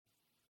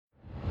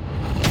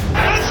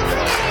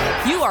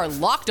are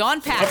Locked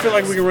On Packers. I feel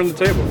like we can run the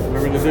table.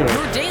 We're going to do it.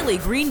 Your daily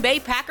Green Bay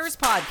Packers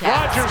podcast.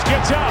 Rodgers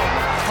gets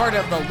out. Part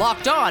of the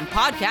Locked On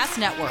Podcast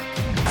Network.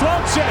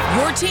 Floats it.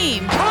 Your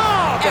team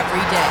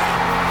every day.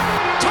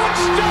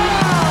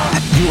 Touchdown!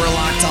 You are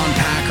Locked On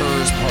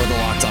Packers, part of the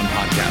Locked On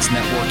Podcast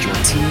Network, your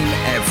team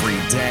every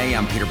day.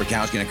 I'm Peter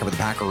Bukowski, and I cover the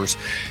Packers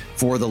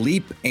for The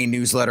Leap, a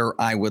newsletter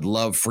I would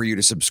love for you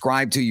to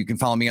subscribe to. You can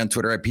follow me on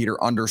Twitter at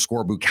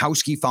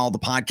Peter_Bukowski. Follow the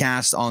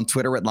podcast on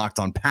Twitter at Locked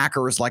On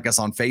Packers. Like us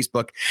on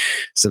Facebook.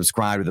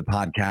 Subscribe to the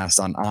podcast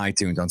on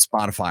iTunes, on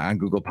Spotify, on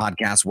Google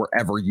Podcasts.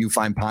 Wherever you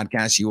find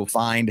podcasts, you will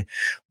find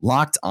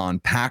Locked On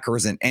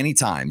Packers. And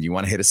anytime you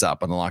want to hit us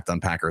up on the Locked On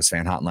Packers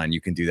fan hotline,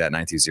 you can do that,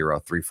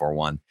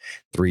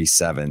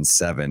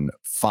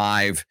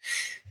 920-341-3775.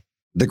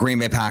 The Green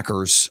Bay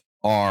Packers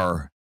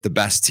are the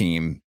best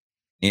team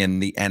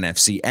in the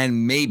NFC,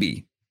 and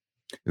maybe,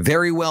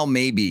 very well,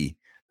 maybe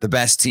the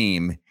best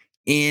team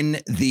in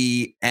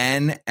the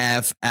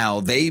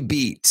NFL. They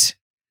beat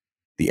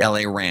the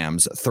LA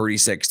Rams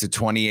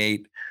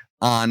 36-28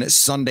 on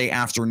Sunday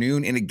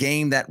afternoon in a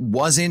game that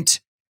wasn't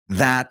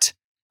that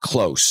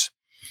close.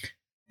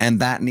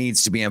 And that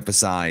needs to be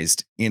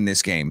emphasized in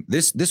this game.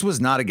 This was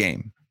not a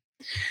game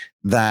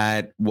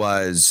that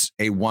was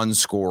a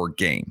one-score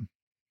game.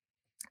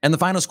 And the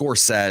final score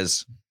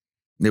says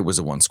it was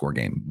a one-score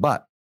game.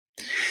 But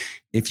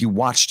if you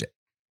watched it,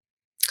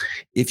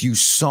 if you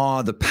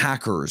saw the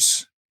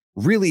Packers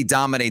really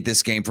dominate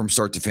this game from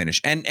start to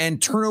finish,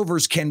 and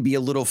turnovers can be a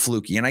little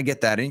fluky, and I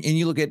get that. And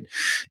you look at,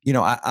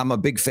 I'm a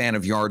big fan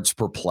of yards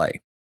per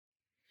play.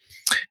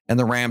 And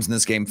the Rams in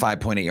this game,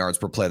 5.8 yards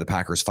per play. The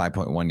Packers,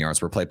 5.1 yards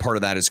per play. Part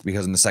of that is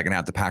because in the second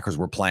half, the Packers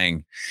were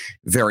playing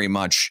very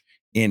much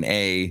in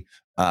a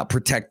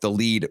protect the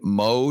lead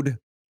mode.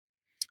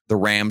 The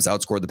Rams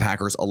outscored the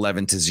Packers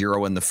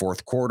 11-0 in the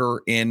fourth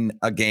quarter in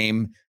a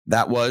game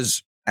that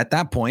was, at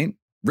that point,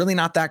 really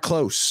not that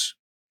close.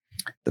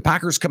 The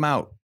Packers come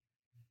out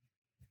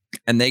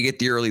and they get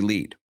the early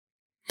lead.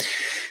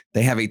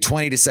 They have a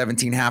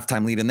 20-17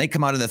 halftime lead, and they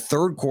come out in the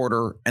third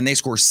quarter and they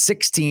score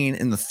 16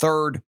 in the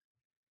third.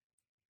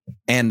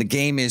 And the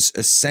game is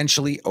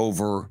essentially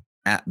over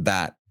at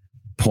that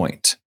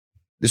point.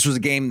 This was a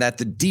game that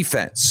the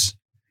defense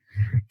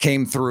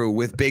came through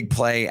with big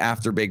play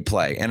after big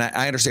play. And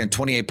I understand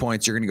 28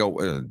 points, you're going to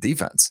go,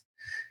 defense.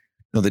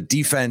 No, the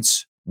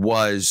defense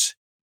was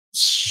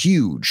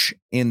huge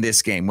in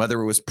this game, whether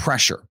it was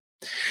pressure,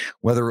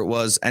 whether it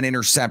was an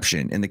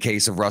interception in the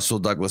case of Russell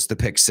Douglas, the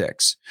pick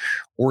six,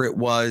 or it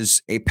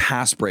was a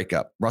pass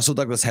breakup. Russell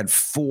Douglas had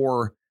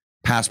 4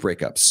 pass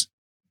breakups.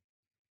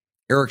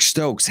 Eric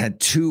Stokes had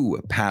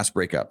 2 pass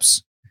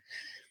breakups.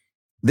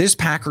 This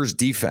Packers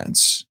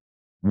defense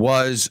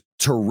was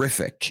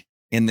terrific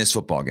in this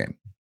football game.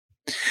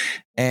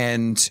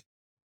 And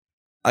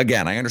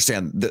again, I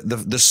understand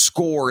the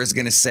score is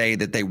going to say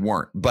that they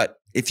weren't, but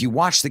if you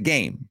watch the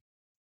game,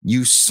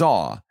 you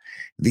saw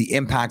the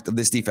impact of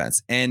this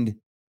defense. And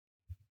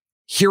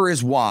here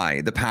is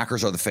why the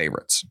Packers are the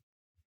favorites.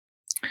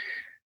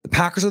 The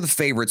Packers are the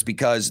favorites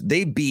because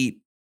they beat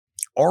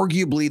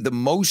arguably the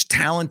most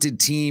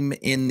talented team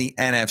in the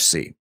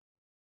NFC.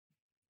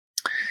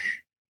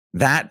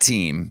 That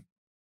team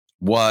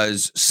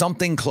was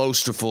something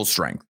close to full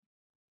strength.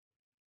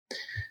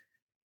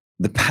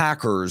 The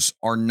Packers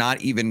are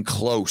not even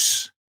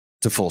close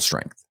to full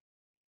strength.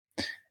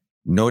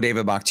 No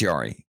David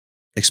Bakhtiari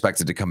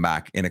expected to come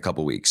back in a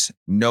couple weeks.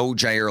 No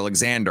Jair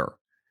Alexander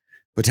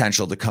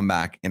potential to come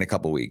back in a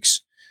couple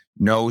weeks.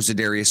 No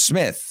Zadarius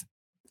Smith.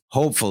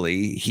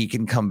 Hopefully he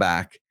can come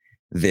back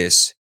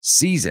this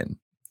season.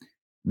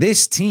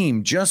 This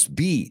team just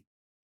beat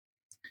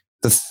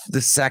the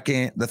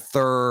second, the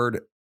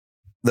third,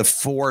 the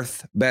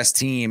fourth best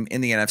team in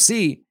the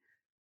NFC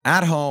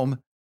at home,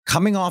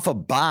 coming off a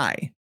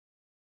bye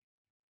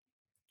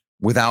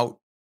without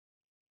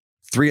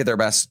 3 of their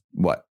best,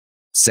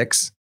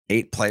 6,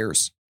 8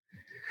 players.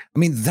 I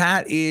mean,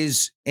 that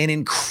is an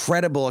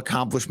incredible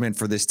accomplishment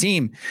for this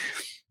team.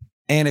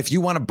 And if you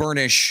want to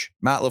burnish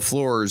Matt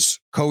LaFleur's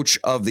Coach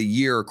of the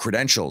Year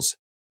credentials,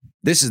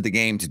 this is the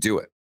game to do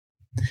it.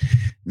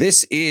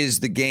 This is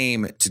the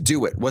game to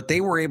do it. What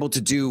they were able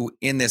to do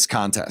in this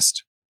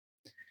contest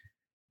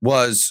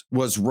was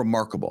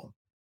remarkable.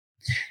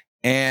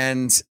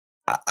 And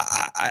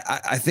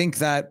I think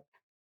that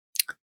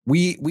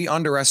we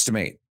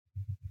underestimate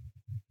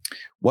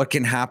what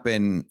can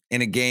happen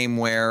in a game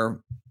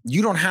where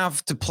you don't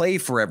have to play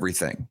for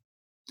everything,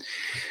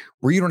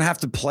 where you don't have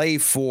to play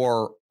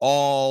for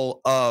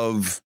all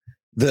of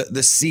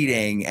the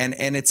seeding.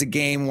 And it's a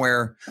game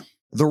where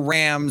the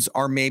Rams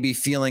are maybe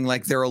feeling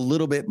like they're a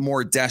little bit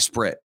more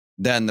desperate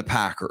than the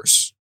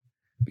Packers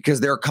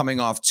because they're coming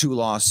off 2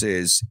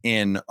 losses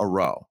in a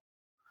row.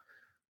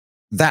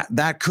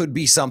 That could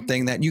be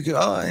something that you could,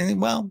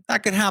 that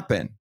could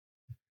happen.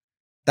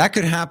 That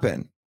could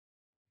happen.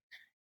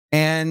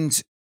 And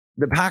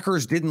the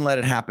Packers didn't let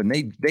it happen.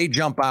 They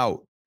jump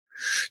out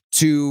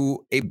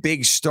to a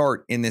big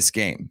start in this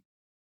game.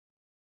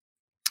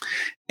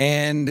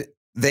 And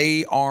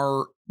they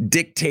are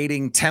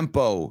dictating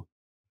tempo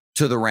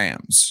to the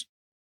Rams.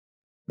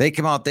 They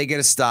come out, they get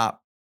a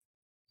stop.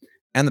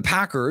 And the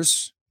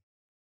Packers,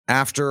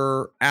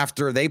 after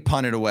they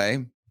punt it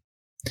away,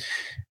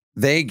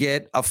 they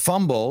get a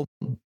fumble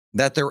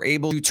that they're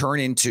able to turn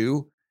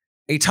into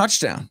a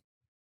touchdown.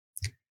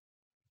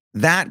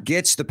 That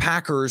gets the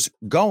Packers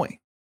going.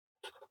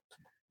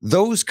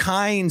 Those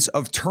kinds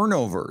of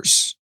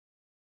turnovers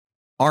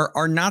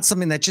are not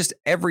something that just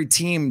every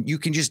team you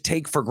can just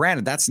take for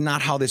granted. That's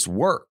not how this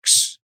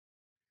works.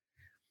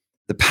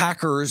 The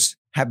Packers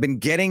have been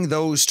getting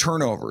those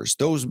turnovers,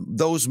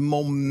 those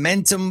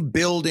momentum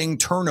building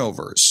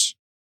turnovers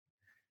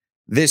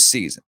this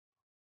season.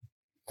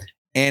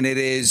 And it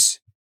is,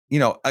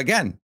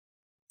 again,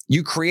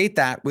 you create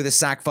that with a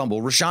sack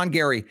fumble. Rashawn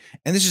Gary,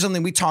 and this is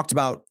something we talked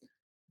about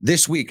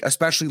this week,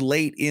 especially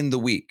late in the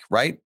week,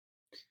 right?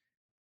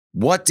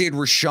 What did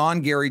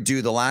Rashawn Gary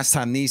do the last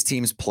time these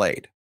teams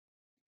played?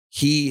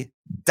 He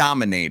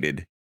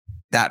dominated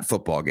that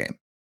football game.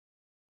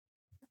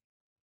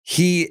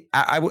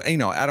 I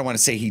don't want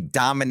to say he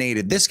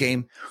dominated this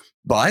game,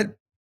 but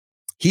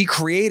he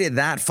created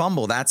that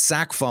fumble, that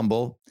sack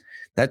fumble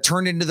that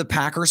turned into the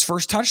Packers'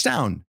 first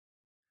touchdown.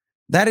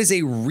 That is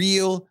a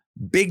real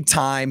big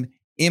time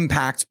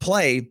impact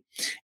play.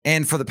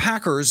 And for the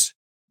Packers,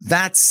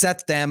 that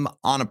set them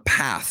on a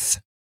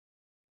path.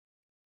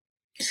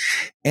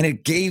 And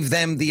it gave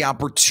them the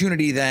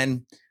opportunity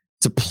then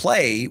to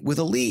play with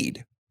a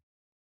lead.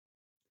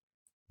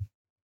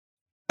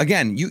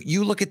 Again,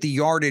 you look at the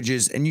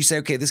yardages and you say,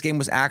 okay, this game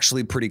was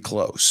actually pretty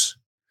close.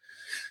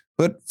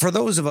 But for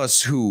those of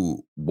us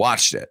who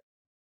watched it,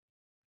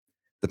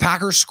 the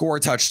Packers score a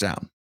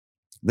touchdown.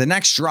 The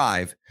next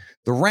drive,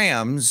 the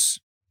Rams,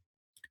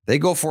 they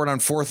go for it on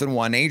 4th and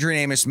 1.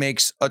 Adrian Amos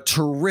makes a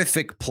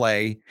terrific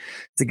play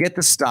to get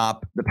the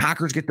stop. The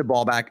Packers get the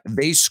ball back.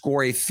 They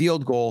score a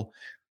field goal.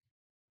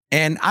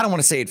 And I don't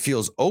want to say it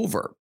feels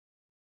over,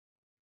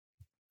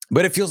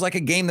 but it feels like a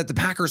game that the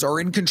Packers are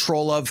in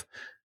control of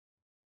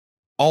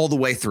all the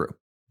way through.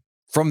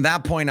 From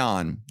that point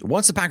on,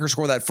 once the Packers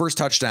score that first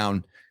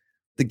touchdown,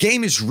 the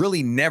game is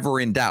really never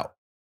in doubt.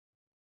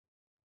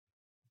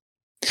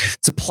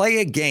 To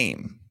play a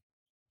game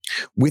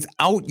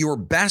without your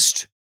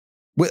best,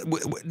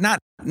 not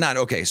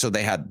okay. So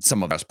they had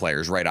some of the best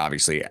players, right?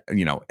 Obviously,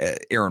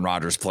 Aaron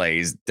Rodgers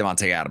plays,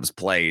 Devontae Adams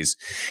plays,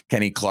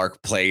 Kenny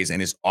Clark plays,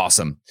 and is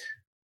awesome.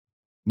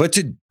 But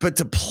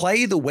to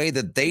play the way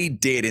that they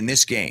did in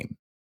this game,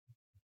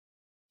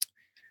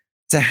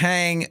 to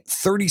hang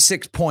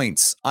 36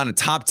 points on a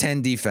top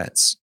 10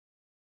 defense,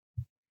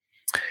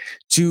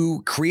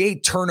 to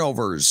create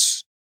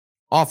turnovers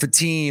off a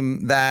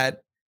team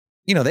that,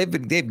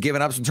 they've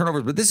given up some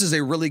turnovers, but this is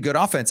a really good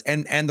offense.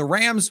 And the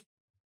Rams,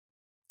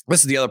 this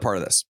is the other part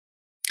of this.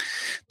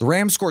 The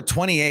Rams scored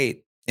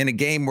 28 in a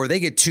game where they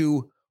get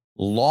 2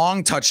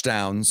 long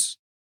touchdowns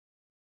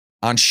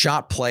on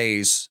shot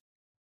plays,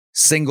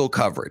 single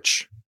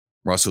coverage.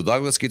 Russell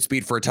Douglas gets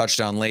beat for a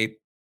touchdown late.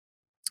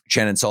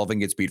 Shannon Sullivan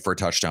gets beat for a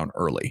touchdown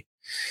early.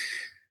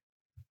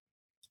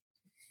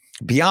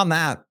 Beyond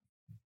that,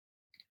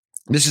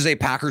 this is a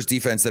Packers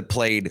defense that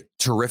played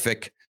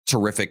terrific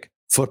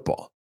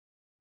football.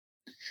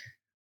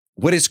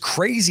 What is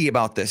crazy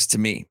about this to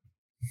me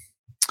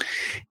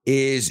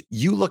is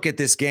you look at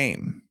this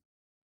game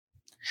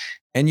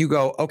and you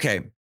go,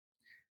 okay,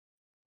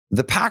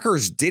 the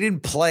Packers didn't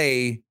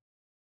play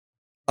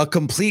a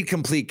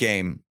complete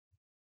game,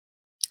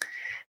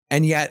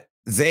 and yet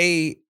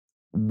they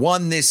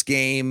won this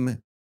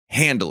game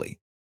handily.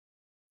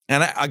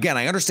 And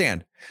I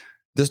understand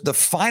the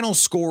final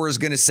score is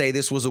going to say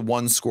this was a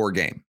 1-score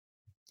game.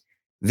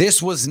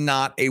 This was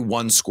not a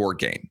 1-score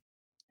game.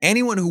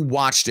 Anyone who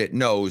watched it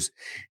knows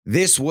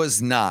this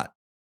was not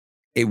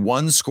a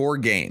 1-score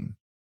game.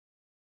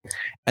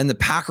 And the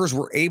Packers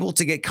were able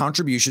to get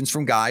contributions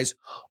from guys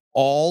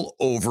all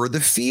over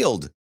the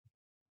field.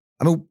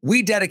 I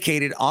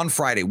mean, on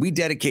Friday, we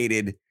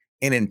dedicated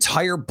an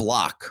entire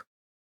block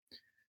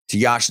to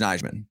Josh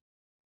Nijman.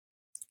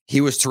 He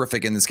was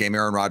terrific in this game.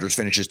 Aaron Rodgers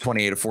finishes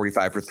 28 of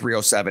 45 for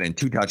 307 and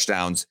 2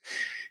 touchdowns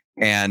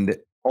and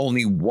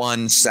only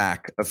 1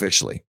 sack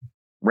officially.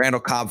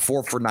 Randall Cobb,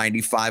 4 for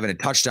 95 and a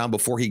touchdown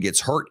before he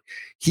gets hurt.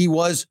 He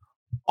was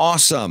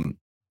awesome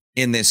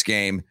in this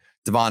game.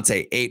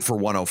 Devontae, 8 for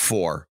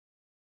 104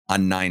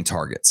 on 9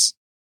 targets.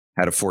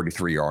 Had a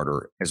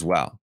 43-yarder as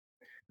well.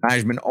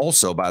 Nijman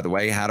also, by the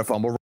way, had a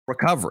fumble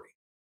recovery.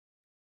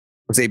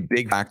 Was a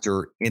big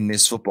factor in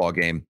this football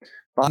game.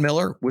 Von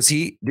Miller,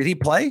 did he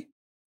play?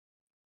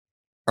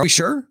 Are we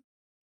sure?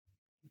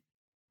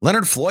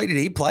 Leonard Floyd, did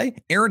he play?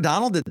 Aaron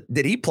Donald,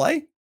 did he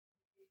play?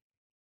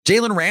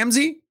 Jalen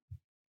Ramsey?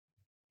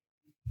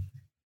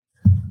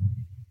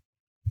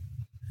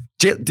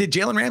 Did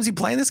Jalen Ramsey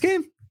play in this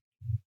game?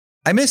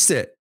 I missed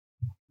it.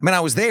 I mean, I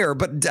was there,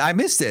 but I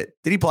missed it.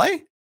 Did he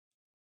play?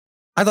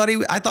 I thought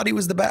he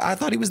was the best. I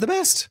thought he was the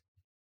best.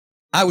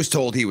 I was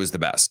told he was the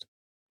best.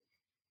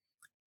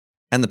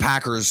 And the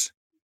Packers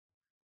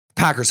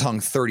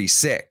hung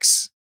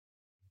 36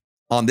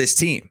 on this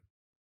team.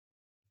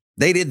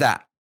 They did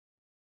that.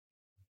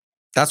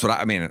 That's what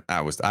I mean.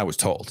 I was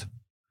told.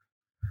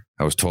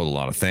 I was told a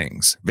lot of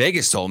things.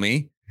 Vegas told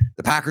me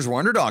the Packers were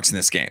underdogs in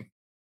this game.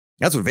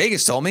 That's what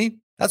Vegas told me.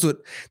 That's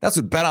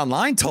what Bet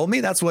Online told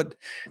me. That's what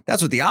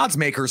the odds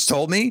makers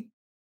told me.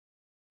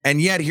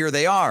 And yet here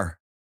they are.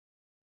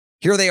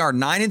 Here they are,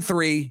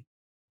 9-3.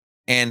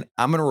 And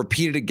I'm going to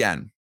repeat it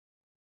again.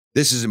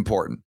 This is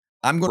important.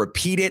 I'm going to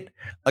repeat it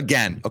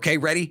again. Okay,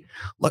 ready?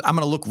 Look, I'm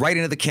going to look right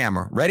into the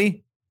camera.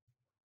 Ready?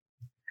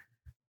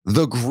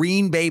 The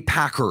Green Bay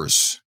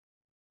Packers.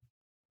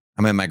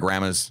 I'm in my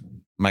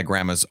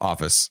grandma's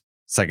office,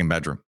 second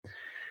bedroom.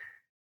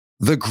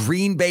 The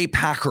Green Bay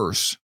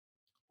Packers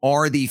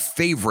are the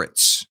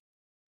favorites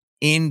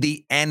in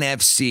the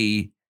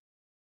NFC,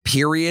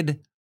 period,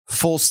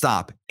 full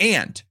stop.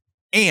 And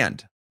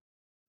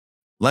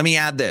let me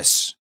add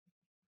this.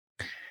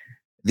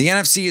 The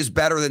NFC is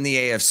better than the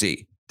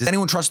AFC. Does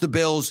anyone trust the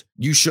Bills?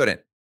 You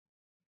shouldn't.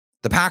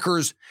 The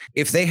Packers,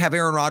 if they have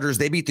Aaron Rodgers,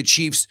 they beat the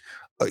Chiefs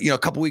a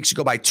couple weeks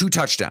ago by 2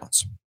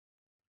 touchdowns.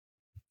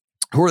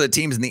 Who are the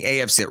teams in the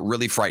AFC that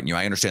really frighten you?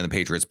 I understand the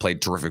Patriots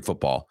played terrific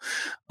football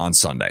on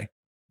Sunday.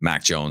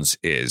 Mac Jones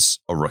is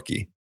a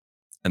rookie,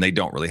 and they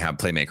don't really have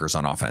playmakers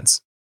on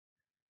offense.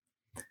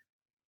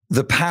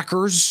 The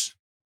Packers,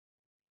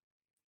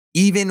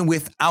 even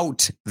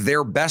without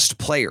their best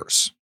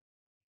players,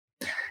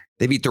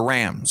 they beat the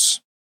Rams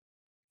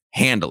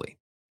handily.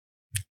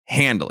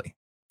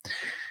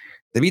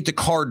 They beat the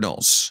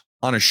Cardinals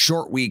on a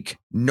short week.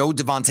 No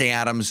Devontae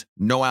Adams,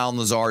 no Allen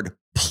Lazard,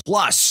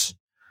 plus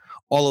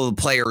all of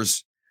the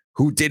players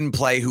who didn't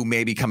play who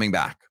may be coming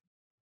back.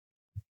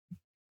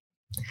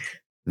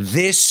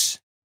 This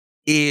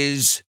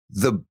is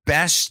the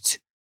best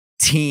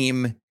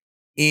team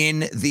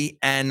in the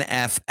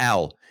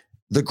NFL.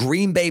 The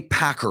Green Bay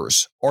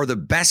Packers are the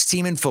best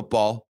team in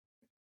football.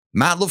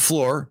 Matt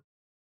LaFleur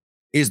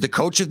is the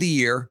coach of the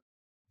year.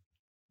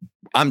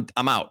 I'm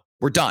out.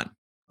 We're done.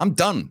 I'm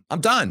done. Matt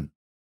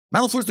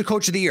LaFleur's the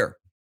coach of the year.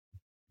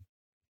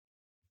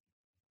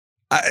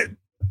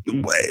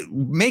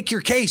 Make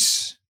your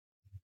case.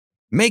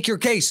 Make your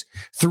case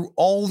through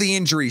all the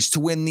injuries to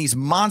win these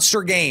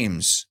monster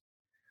games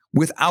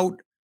without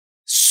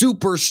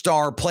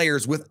superstar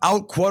players,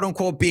 without quote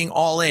unquote being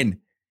all in.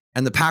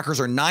 And the Packers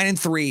are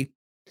 9-3.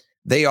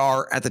 They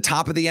are at the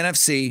top of the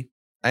NFC.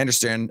 I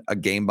understand a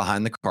game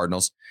behind the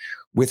Cardinals,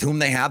 with whom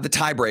they have the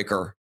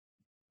tiebreaker.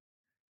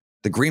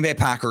 The Green Bay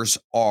Packers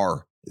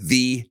are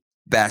the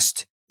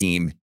best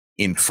team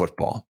in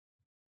football.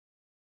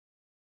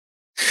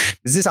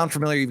 Does this sound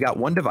familiar? You've got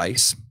one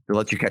device that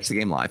lets you catch the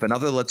game live,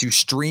 another that lets you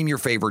stream your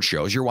favorite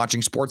shows. You're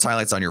watching sports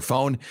highlights on your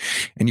phone,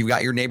 and you've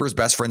got your neighbor's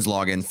best friend's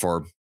login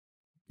for,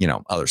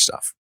 other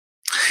stuff.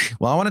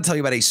 Well, I want to tell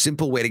you about a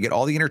simple way to get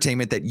all the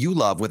entertainment that you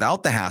love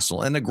without the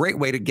hassle, and a great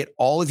way to get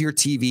all of your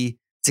TV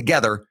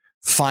together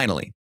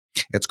finally.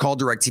 It's called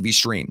DirecTV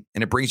Stream,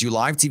 and it brings you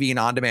live TV and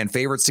on-demand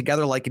favorites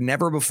together like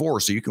never before,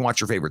 so you can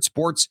watch your favorite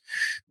sports,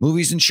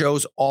 movies, and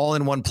shows all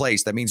in one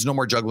place. That means no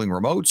more juggling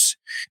remotes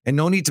and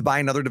no need to buy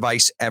another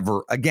device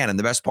ever again. And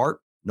the best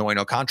part, no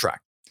annual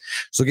contract.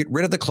 So get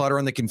rid of the clutter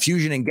and the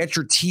confusion and get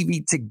your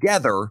TV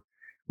together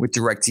with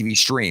DirecTV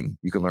Stream.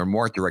 You can learn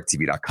more at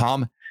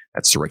directtv.com.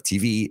 That's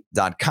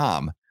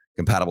directtv.com.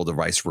 Compatible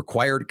device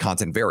required.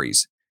 Content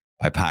varies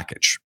by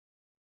package.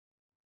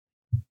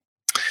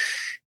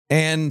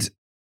 And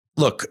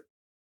look,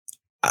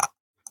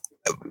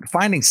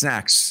 finding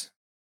snacks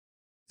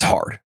is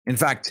hard. In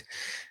fact,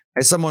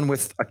 as someone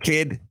with a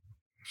kid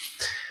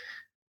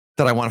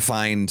that I want to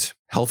find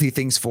healthy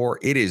things for,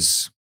 it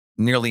is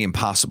nearly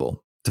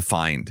impossible to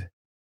find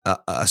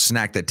a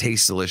snack that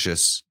tastes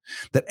delicious,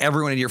 that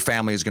everyone in your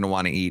family is going to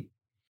want to eat,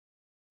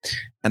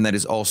 and that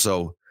is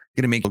also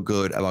going to make you feel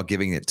good about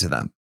giving it to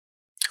them.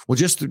 Well,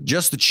 just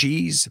the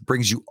cheese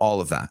brings you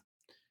all of that.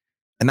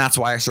 And that's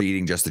why I started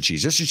eating Just the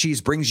Cheese. Just the Cheese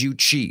brings you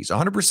cheese,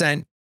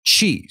 100%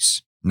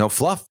 cheese, no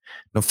fluff,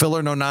 no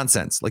filler, no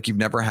nonsense, like you've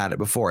never had it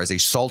before, as a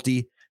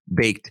salty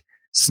baked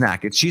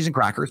snack. It's cheese and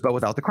crackers, but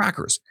without the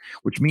crackers,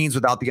 which means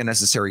without the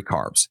unnecessary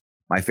carbs.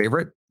 My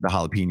favorite, the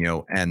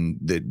jalapeno, and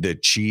the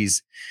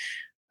cheese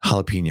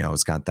jalapeno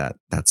has got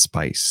that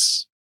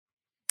spice,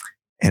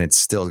 and it's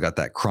still got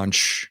that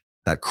crunch,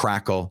 that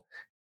crackle.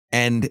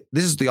 And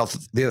this is the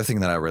other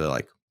thing that I really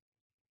like.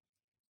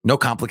 No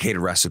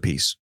complicated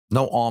recipes.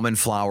 No almond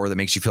flour that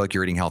makes you feel like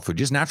you're eating health food.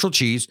 Just natural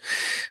cheese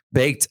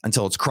baked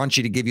until it's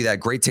crunchy to give you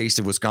that great taste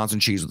of Wisconsin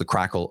cheese with the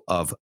crackle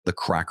of the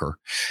cracker.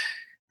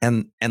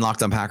 And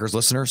Locked On Packers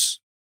listeners,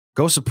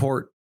 go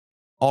support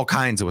all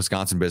kinds of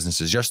Wisconsin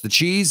businesses. Just the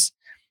Cheese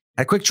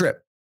at Quick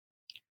Trip.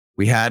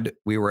 We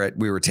were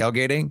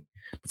tailgating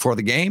before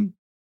the game,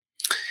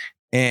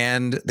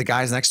 and the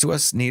guys next to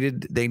us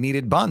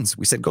needed buns.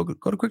 We said, go to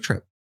Quick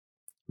Trip.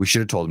 We should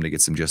have told them to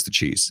get some Just the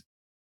Cheese.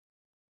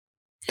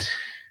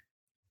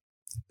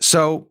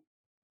 So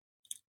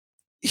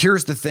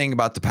here's the thing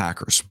about the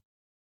Packers.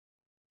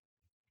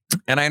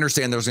 And I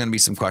understand there's going to be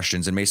some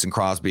questions, and Mason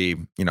Crosby,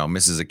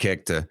 misses a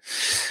kick to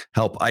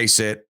help ice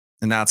it.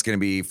 And that's going to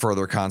be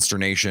further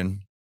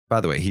consternation.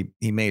 By the way,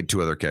 he made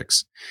 2 other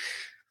kicks.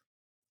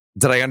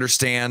 Did I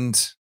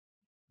understand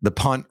the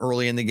punt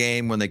early in the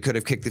game when they could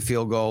have kicked the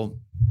field goal?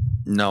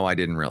 No, I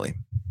didn't really.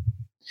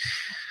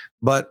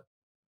 But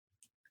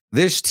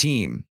this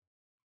team,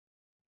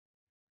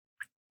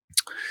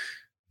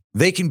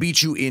 they can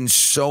beat you in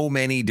so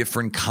many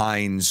different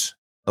kinds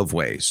of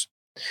ways.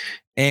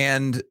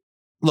 And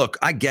look,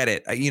 I get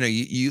it.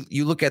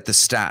 You look at the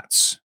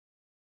stats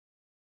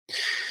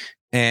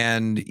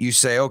and you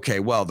say, okay,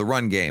 well, the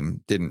run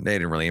game didn't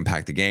really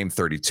impact the game.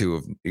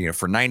 32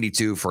 for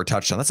 92 for a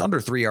touchdown. That's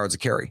under 3 yards a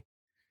carry.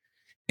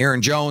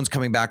 Aaron Jones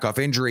coming back off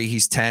injury.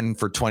 He's 10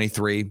 for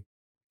 23.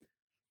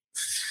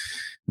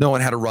 No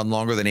one had a run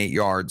longer than 8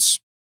 yards.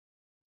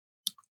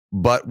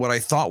 But what I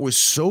thought was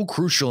so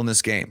crucial in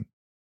this game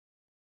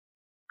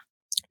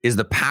is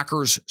the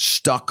Packers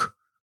stuck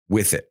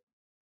with it.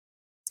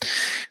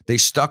 They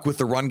stuck with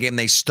the run game.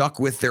 They stuck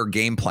with their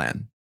game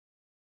plan.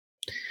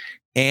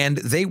 And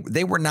they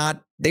were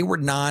not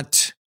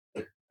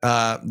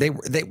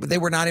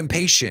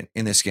impatient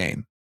in this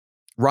game.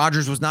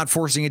 Rodgers was not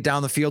forcing it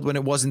down the field when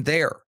it wasn't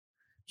there.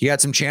 He had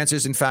some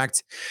chances, in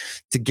fact,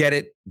 to get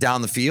it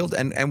down the field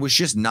and was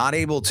just not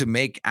able to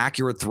make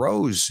accurate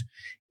throws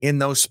in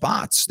those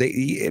spots.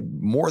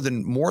 More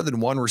than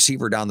one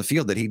receiver down the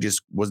field that he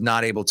just was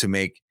not able to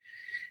make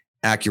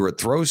accurate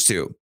throws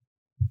to.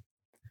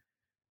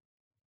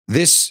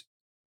 This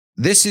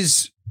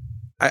is,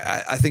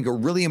 I think, a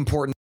really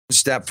important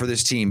step for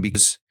this team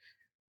because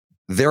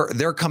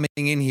they're coming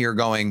in here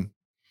going,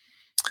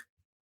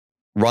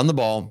 run the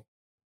ball,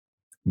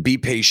 be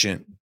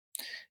patient,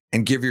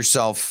 and give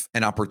yourself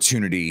an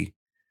opportunity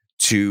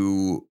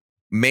to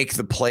make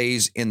the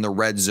plays in the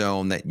red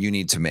zone that you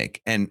need to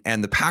make. And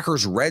the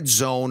Packers' red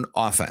zone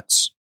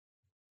offense,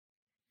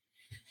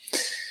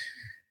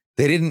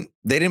 they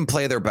didn't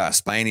play their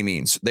best by any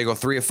means. They go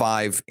 3 of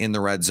 5 in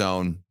the red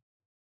zone,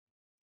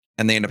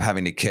 and they end up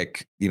having to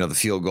kick, the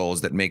field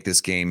goals that make this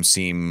game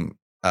seem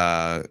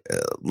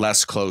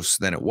less close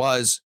than it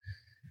was.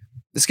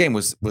 This game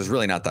was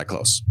really not that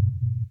close.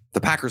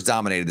 The Packers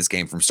dominated this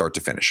game from start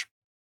to finish.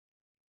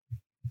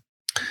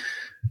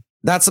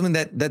 That's something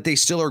that they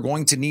still are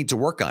going to need to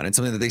work on. It's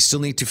something that they still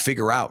need to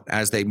figure out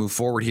as they move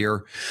forward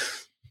here.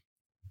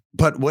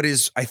 But what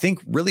is, I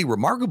think, really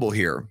remarkable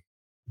here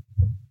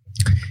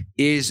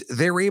is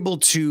they're able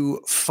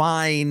to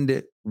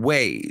find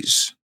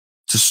ways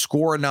to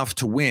score enough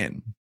to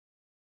win,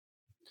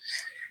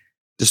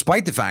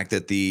 despite the fact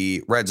that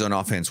the red zone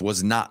offense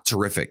was not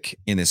terrific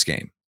in this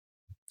game,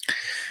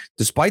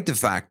 despite the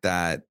fact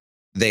that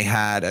they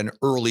had an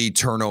early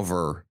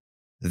turnover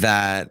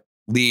that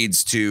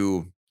leads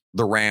to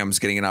the Rams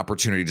getting an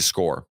opportunity to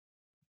score.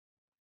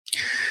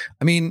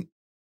 I mean,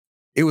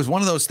 it was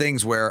one of those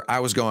things where I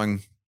was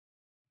going,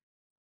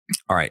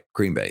 all right,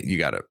 Green Bay, you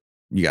gotta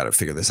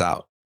figure this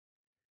out.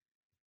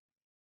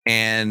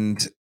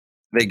 And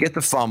they get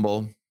the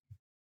fumble,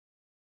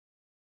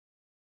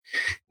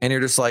 and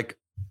you're just like,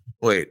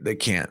 wait, they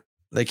can't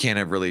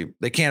have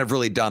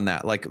really done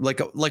that.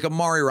 Like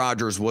Amari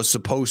Rodgers was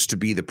supposed to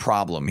be the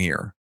problem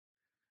here.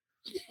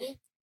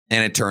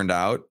 And it turned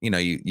out,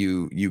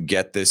 you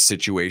get this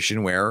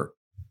situation where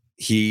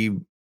he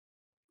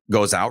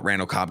goes out,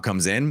 Randall Cobb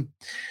comes in,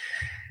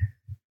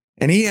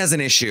 and he has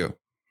an issue.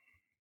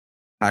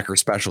 Packer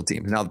special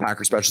teams. Now the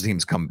Packer special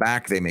teams come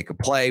back, they make a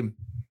play.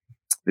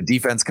 The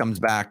defense comes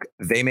back,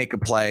 they make a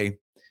play.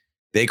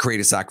 They create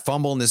a sack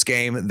fumble in this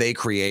game. They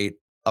create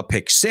a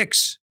pick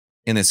 6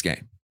 in this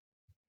game.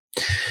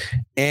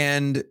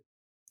 And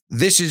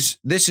this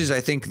is I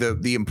think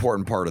the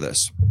important part of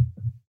this.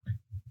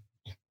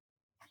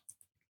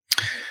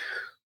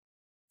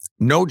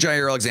 No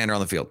Jair Alexander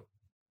on the field.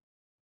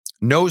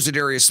 No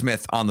Zadarius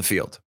Smith on the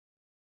field.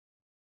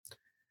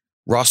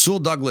 Rasul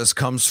Douglas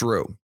comes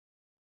through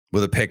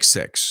with a pick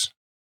 6.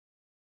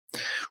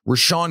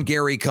 Rashawn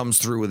Gary comes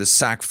through with a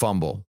sack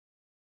fumble.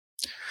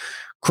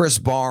 Chris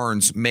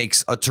Barnes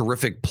makes a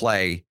terrific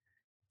play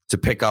to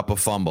pick up a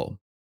fumble.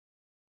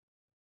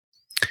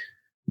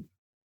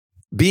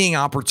 Being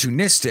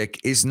opportunistic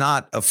is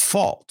not a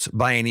fault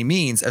by any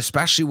means,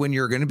 especially when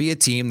you're going to be a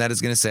team that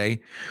is going to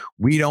say,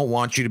 we don't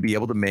want you to be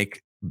able to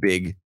make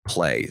big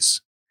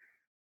plays.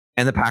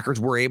 And the Packers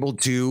were able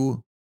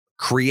to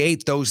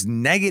create those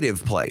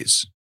negative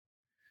plays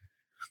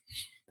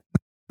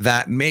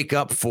that make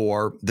up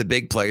for the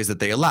big plays that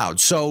they allowed.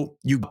 So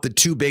you got the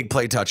 2 big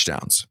play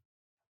touchdowns.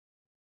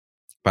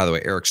 By the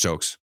way, Eric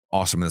Stokes,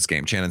 awesome in this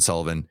game. Shannon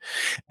Sullivan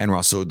and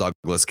Rasul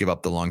Douglas give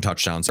up the long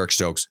touchdowns. Eric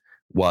Stokes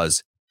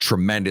was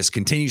tremendous,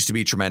 continues to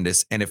be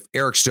tremendous. And if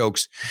Eric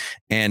Stokes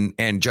and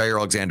Jair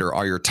Alexander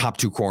are your top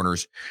 2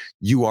 corners,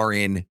 you are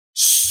in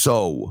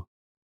so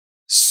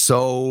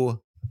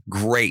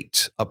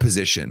great a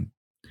position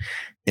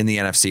in the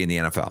NFC and the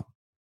NFL.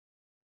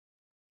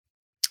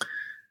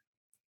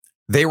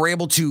 They were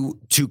able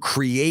to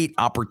create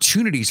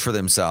opportunities for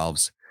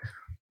themselves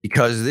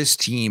because this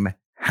team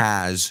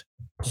has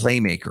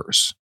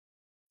playmakers.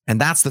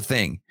 And that's the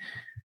thing.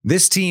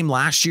 This team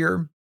last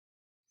year,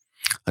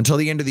 until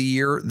the end of the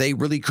year, they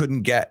really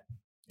couldn't get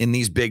in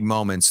these big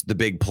moments the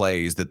big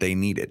plays that they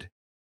needed.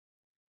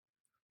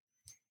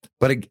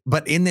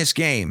 But in this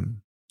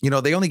game,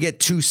 they only get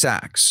 2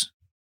 sacks.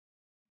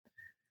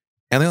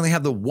 And they only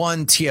have the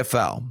 1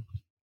 TFL.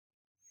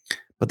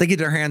 But they get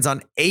their hands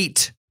on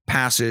 8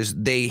 passes.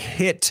 They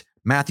hit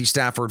Matthew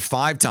Stafford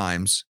 5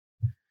 times.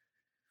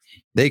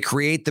 They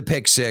create the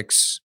pick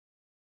 6.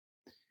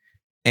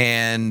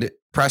 And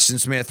Preston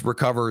Smith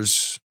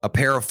recovers a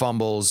pair of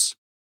fumbles.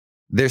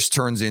 This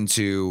turns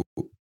into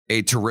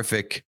a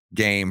terrific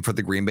game for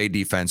the Green Bay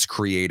defense,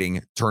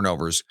 creating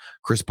turnovers.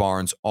 Chris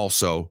Barnes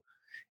also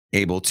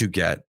able to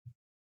get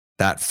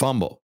that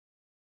fumble.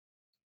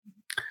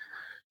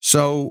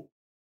 So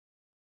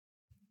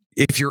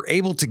if you're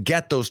able to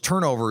get those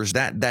turnovers,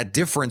 that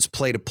difference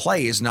play to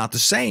play is not the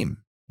same.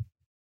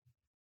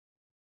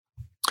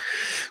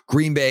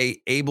 Green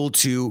Bay able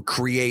to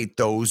create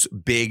those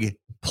big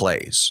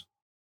plays.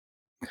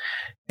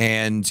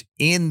 And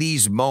in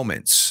these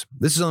moments,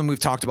 this is something we've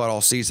talked about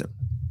all season.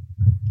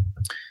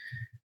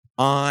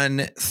 On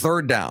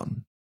 3rd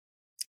down,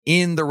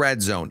 in the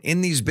red zone,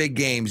 in these big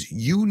games,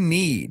 you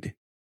need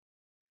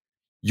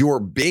your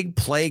big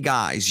play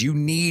guys. You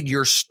need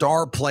your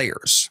star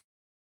players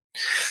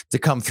to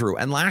come through.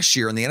 And last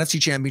year in the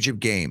NFC Championship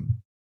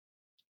game,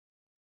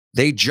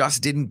 they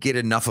just didn't get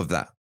enough of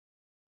that.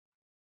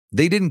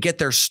 They didn't get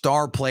their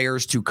star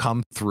players to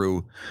come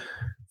through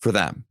for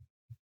them.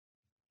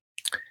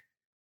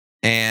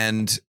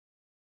 And,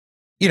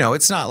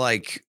 it's not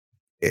like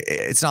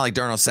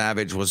Darnell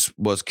Savage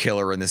was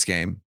killer in this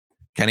game.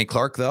 Kenny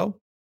Clark, though,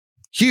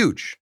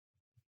 huge.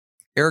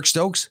 Eric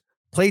Stokes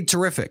played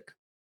terrific.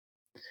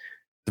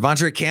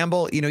 Devondre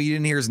Campbell, you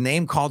didn't hear his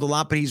name called a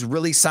lot, but he's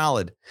really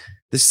solid.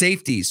 The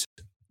safeties,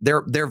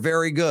 they're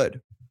very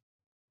good.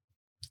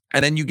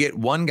 And then you get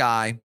one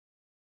guy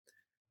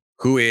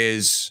who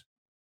is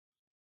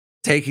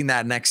taking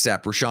that next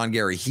step, Rashawn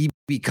Gary. He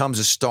becomes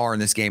a star in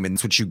this game, and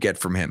that's what you get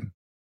from him.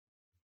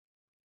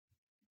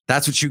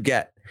 That's what you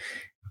get.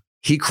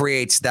 He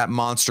creates that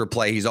monster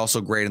play. He's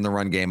also great in the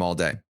run game all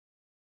day.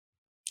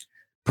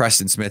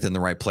 Preston Smith in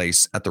the right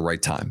place at the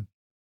right time.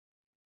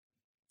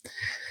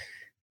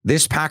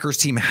 This Packers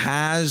team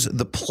has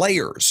the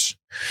players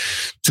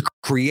to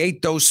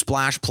create those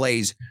splash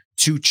plays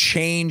to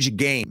change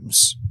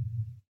games.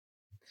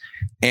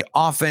 And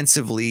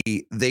offensively,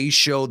 they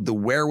showed the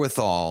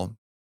wherewithal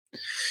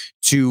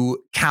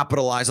to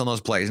capitalize on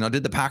those plays. Now,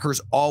 did the Packers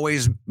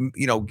always,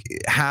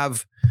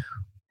 have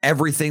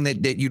everything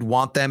that you'd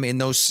want them in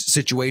those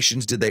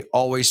situations? Did they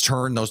always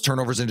turn those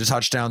turnovers into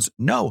touchdowns?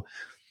 No.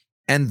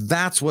 And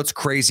that's what's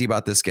crazy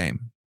about this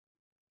game.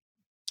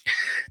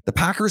 The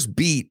Packers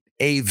beat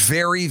a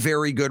very,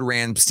 very good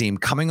Rams team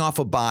coming off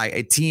a bye,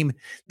 a team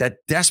that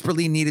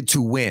desperately needed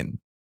to win.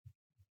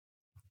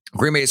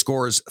 Green Bay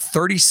scores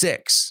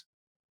 36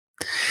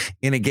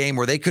 in a game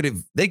where they could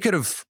have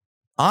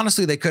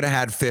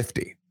had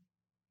 50.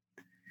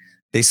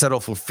 They settle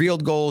for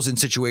field goals in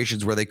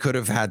situations where they could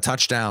have had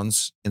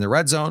touchdowns in the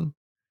red zone.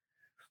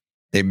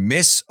 They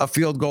miss a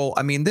field goal.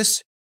 I mean,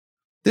 this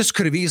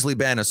could have easily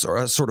been a sort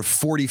of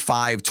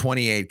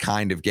 45-28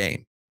 kind of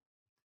game.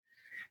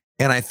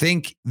 And I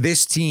think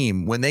this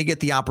team, when they get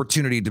the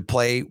opportunity to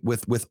play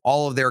with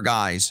all of their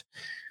guys,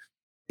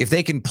 if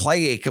they can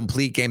play a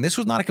complete game, this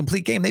was not a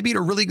complete game. They beat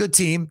a really good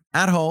team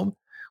at home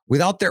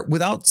without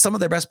some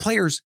of their best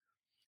players,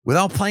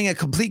 without playing a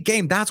complete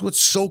game. That's what's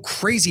so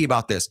crazy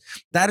about this.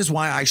 That is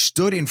why I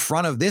stood in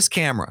front of this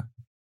camera,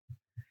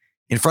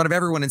 in front of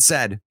everyone, and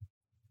said,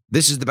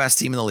 this is the best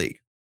team in the league.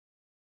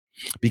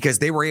 Because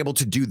they were able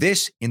to do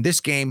this in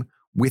this game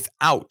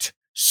without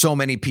so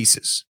many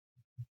pieces.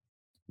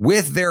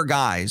 With their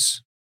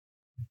guys,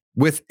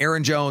 with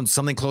Aaron Jones,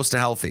 something close to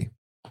healthy.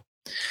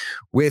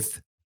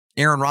 With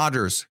Aaron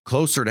Rodgers,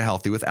 closer to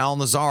healthy. With Al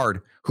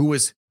Lazard, who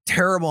was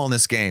terrible in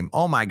this game.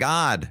 Oh my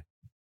God.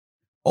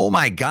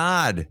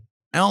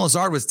 Al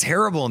Lazard was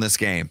terrible in this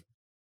game.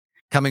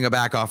 Coming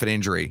back off an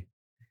injury.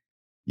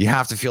 You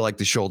have to feel like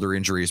the shoulder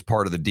injury is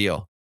part of the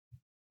deal.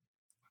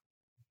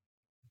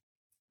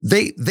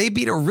 They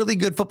beat a really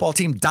good football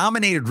team,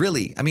 dominated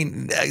really. I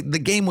mean, the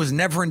game was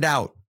never in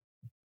doubt.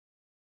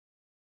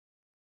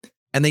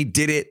 And they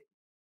did it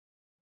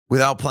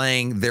without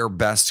playing their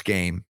best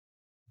game.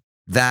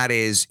 That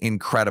is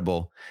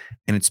incredible.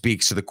 And it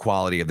speaks to the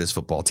quality of this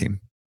football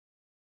team.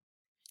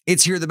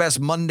 It's here, the best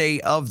Monday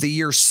of the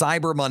year,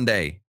 Cyber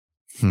Monday.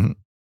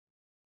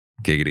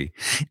 Giggity.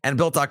 And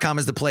Built.com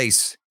is the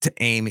place to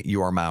aim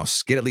your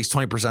mouse. Get at least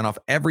 20% off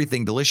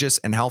everything delicious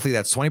and healthy.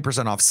 That's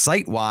 20% off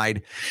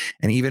site-wide,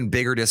 and even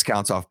bigger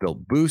discounts off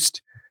Built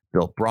Boost,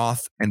 Built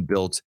Broth, and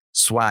Built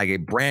Swag. A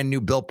brand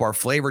new Built Bar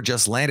flavor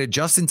just landed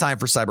just in time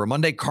for Cyber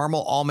Monday.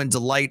 Caramel Almond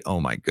Delight.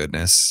 Oh my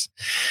goodness.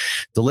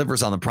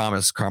 Delivers on the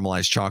promise.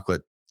 Caramelized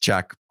chocolate.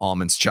 Check.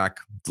 Almonds. Check.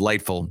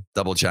 Delightful.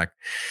 Double check.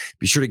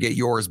 Be sure to get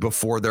yours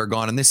before they're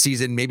gone. And this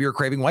season, maybe you're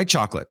craving white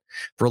chocolate.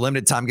 For a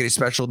limited time, get a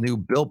special new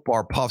Built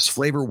Bar Puffs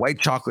flavor white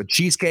chocolate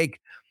cheesecake.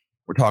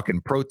 We're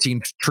talking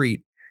protein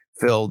treat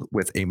filled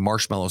with a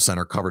marshmallow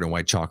center covered in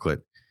white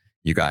chocolate.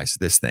 You guys,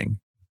 this thing,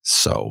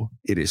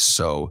 it is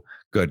so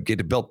good. Get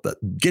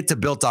to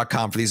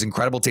Built.com for these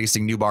incredible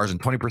tasting new bars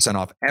and 20%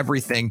 off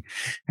everything.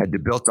 Head to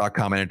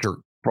Built.com and enter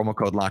promo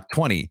code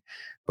LOCK20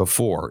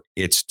 before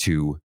it's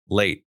too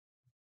late.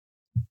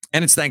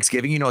 And it's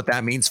Thanksgiving. You know what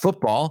that means.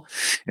 Football.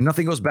 And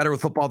nothing goes better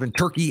with football than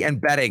turkey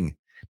and betting.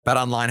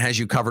 BetOnline has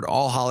you covered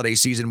all holiday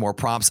season, more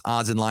props,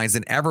 odds, and lines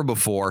than ever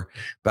before.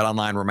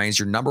 BetOnline remains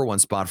your number one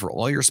spot for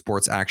all your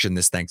sports action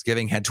this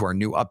Thanksgiving. Head to our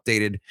new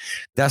updated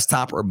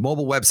desktop or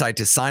mobile website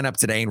to sign up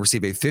today and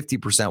receive a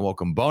 50%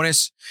 welcome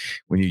bonus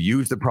when you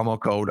use the promo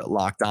code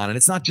Locked On. And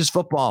it's not just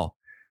football.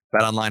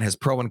 BetOnline has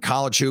pro and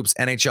college hoops,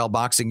 NHL,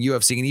 boxing,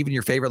 UFC, and even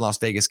your favorite Las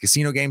Vegas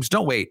casino games.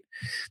 Don't wait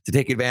to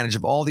take advantage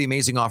of all the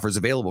amazing offers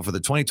available for the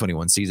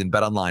 2021 season.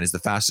 BetOnline is the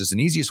fastest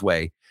and easiest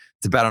way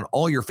to bet on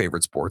all your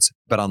favorite sports.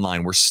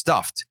 BetOnline, we're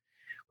stuffed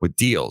with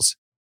deals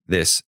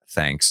this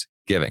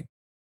Thanksgiving.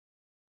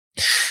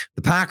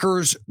 The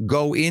Packers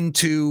go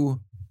into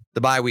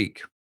the bye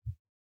week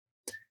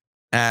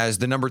as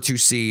the number 2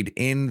 seed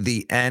in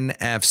the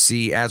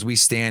NFC as we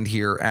stand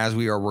here, as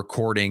we are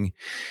recording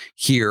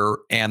here,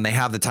 and they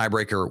have the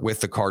tiebreaker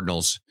with the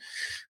Cardinals,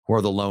 who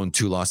are the lone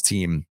 2-loss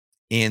team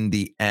in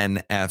the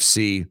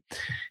NFC.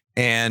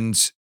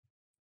 And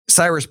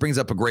Cyrus brings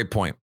up a great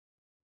point.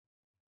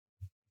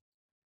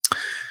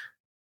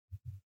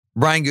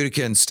 Brian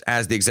Gutekunst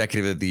as the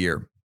executive of the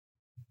year.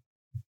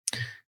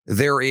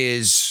 There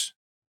is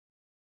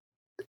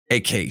a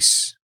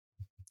case.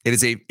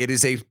 It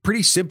is a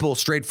pretty simple,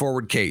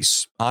 straightforward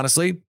case.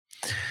 Honestly,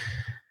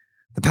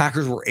 the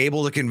Packers were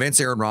able to convince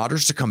Aaron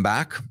Rodgers to come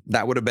back.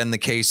 That would have been the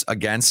case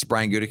against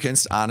Brian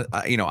Gutekunst.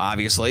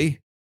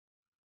 Obviously,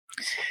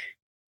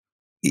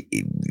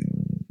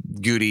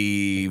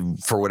 Goody,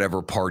 for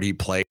whatever part he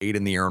played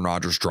in the Aaron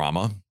Rodgers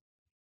drama,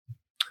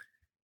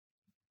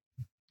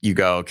 you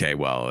go, okay,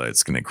 well,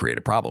 it's going to create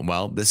a problem.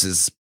 Well, this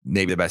is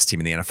maybe the best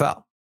team in the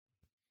NFL.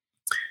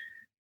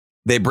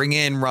 They bring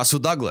in Russell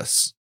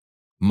Douglas.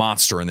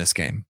 Monster in this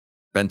game.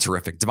 Been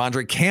terrific.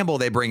 Devondre Campbell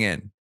they bring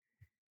in.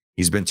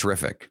 He's been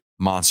terrific.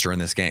 Monster in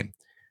this game.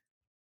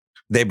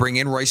 They bring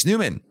in Royce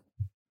Newman.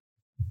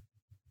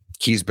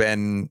 He's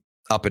been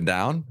up and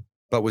down,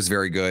 but was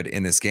very good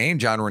in this game.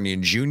 John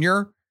Runyon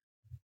Jr.,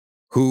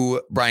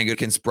 who Brian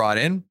Gutekunst brought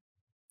in.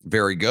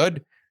 Very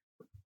good.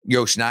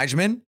 Yosh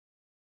Nijman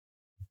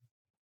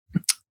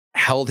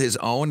held his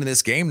own in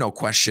this game. No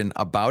question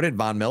about it.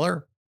 Von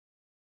Miller.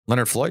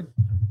 Leonard Floyd.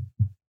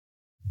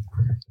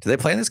 Do they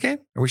play in this game?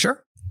 Are we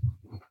sure?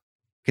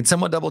 Can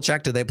someone double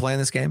check? Did they play in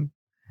this game?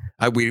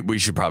 We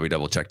should probably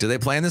double check. Did they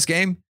play in this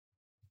game?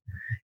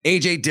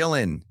 AJ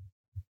Dillon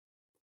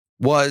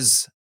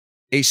was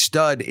a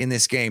stud in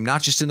this game,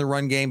 not just in the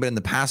run game, but in the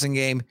passing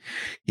game.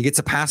 He gets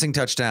a passing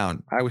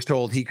touchdown. I was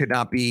told he could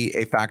not be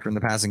a factor in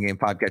the passing game.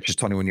 5 catches,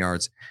 21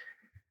 yards.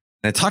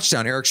 And a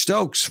touchdown. Eric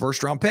Stokes,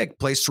 first round pick,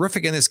 plays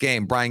terrific in this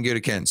game. Brian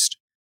Gutekunst,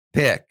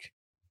 pick.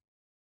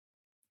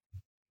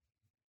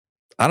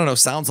 I don't know,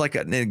 sounds like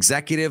an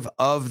executive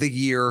of the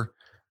year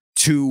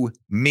to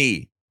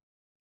me.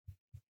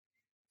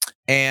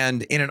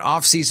 And in an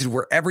offseason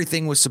where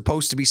everything was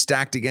supposed to be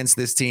stacked against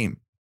this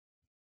team,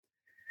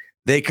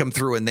 they come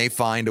through and they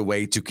find a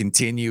way to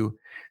continue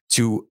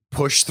to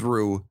push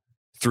through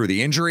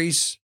the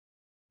injuries.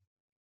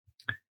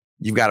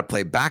 You've got to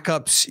play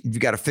backups. You've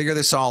got to figure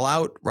this all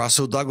out.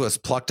 Russell Douglas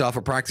plucked off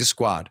a practice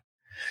squad.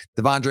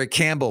 Devondre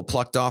Campbell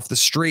plucked off the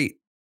street.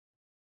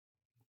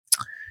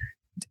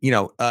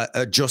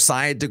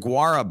 Josiah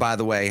DeGuara, by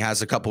the way,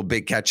 has a couple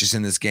big catches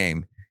in this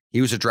game.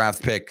 He was a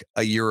draft pick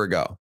a year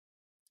ago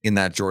in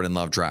that Jordan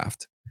Love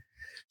draft.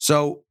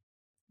 So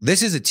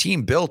this is a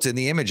team built in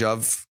the image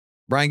of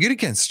Brian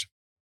Gutekunst.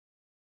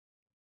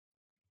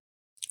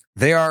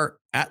 They are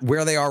at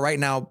where they are right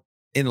now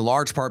in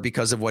large part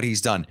because of what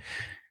he's done.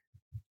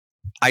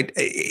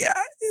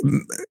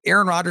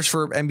 Aaron Rodgers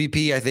for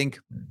MVP, I think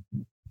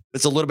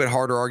it's a little bit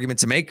harder argument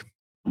to make.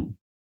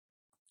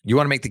 You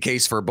want to make the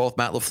case for both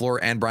Matt LaFleur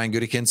and Brian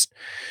Gutekunst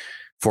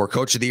for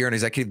Coach of the Year and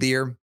Executive of the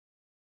Year.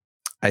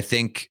 I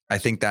think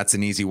that's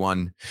an easy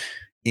one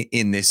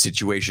in this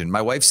situation.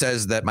 My wife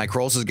says that my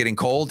Krols is getting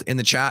cold in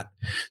the chat.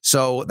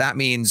 So that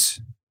means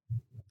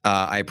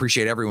I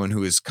appreciate everyone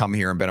who has come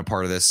here and been a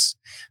part of this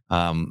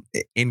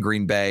in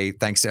Green Bay.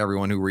 Thanks to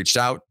everyone who reached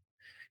out.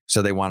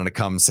 So they wanted to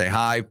come say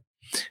hi.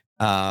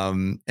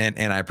 And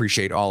I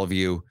appreciate all of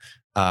you.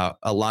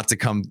 A lot to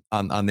come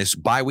on this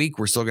bye week.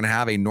 We're still going to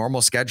have a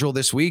normal schedule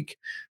this week,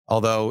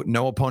 although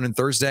no opponent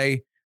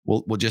Thursday.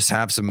 We'll just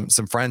have some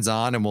friends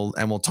on and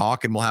we'll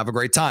talk and we'll have a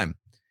great time.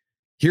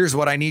 Here's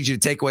what I need you to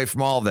take away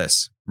from all of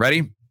this.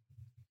 Ready?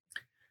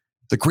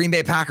 The Green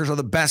Bay Packers are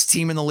the best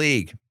team in the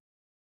league.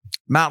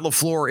 Matt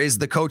LaFleur is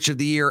the Coach of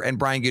the Year and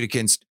Brian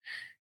Gutekunst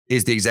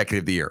is the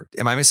Executive of the Year.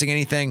 Am I missing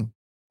anything?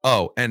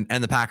 Oh, and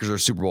the Packers are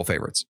Super Bowl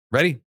favorites.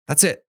 Ready?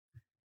 That's it.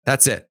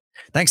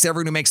 Thanks to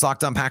everyone who makes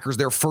Locked On Packers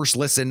their first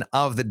listen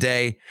of the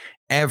day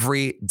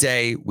every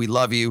day. We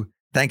love you.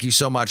 Thank you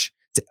so much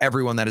to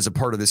everyone that is a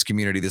part of this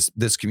community.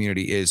 This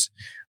community is,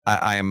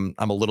 I'm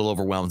a little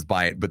overwhelmed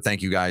by it, but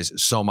thank you guys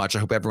so much. I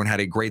hope everyone had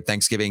a great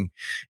Thanksgiving,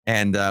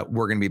 and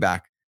we're going to be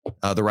back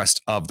the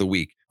rest of the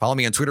week. Follow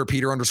me on Twitter,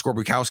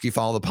 Peter_Bukowski.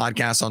 Follow the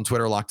podcast on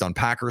Twitter, Locked On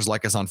Packers.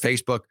 Like us on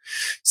Facebook.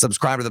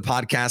 Subscribe to the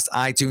podcast,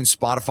 iTunes,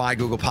 Spotify,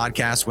 Google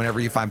Podcasts. Whenever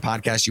you find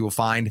podcasts, you will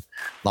find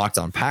Locked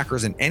On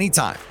Packers. And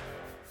anytime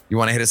you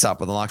want to hit us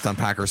up with the Locked On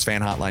Packers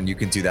fan hotline, you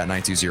can do that,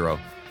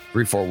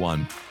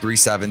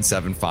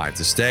 920-341-3775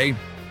 to stay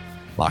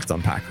Locked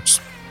On Packers.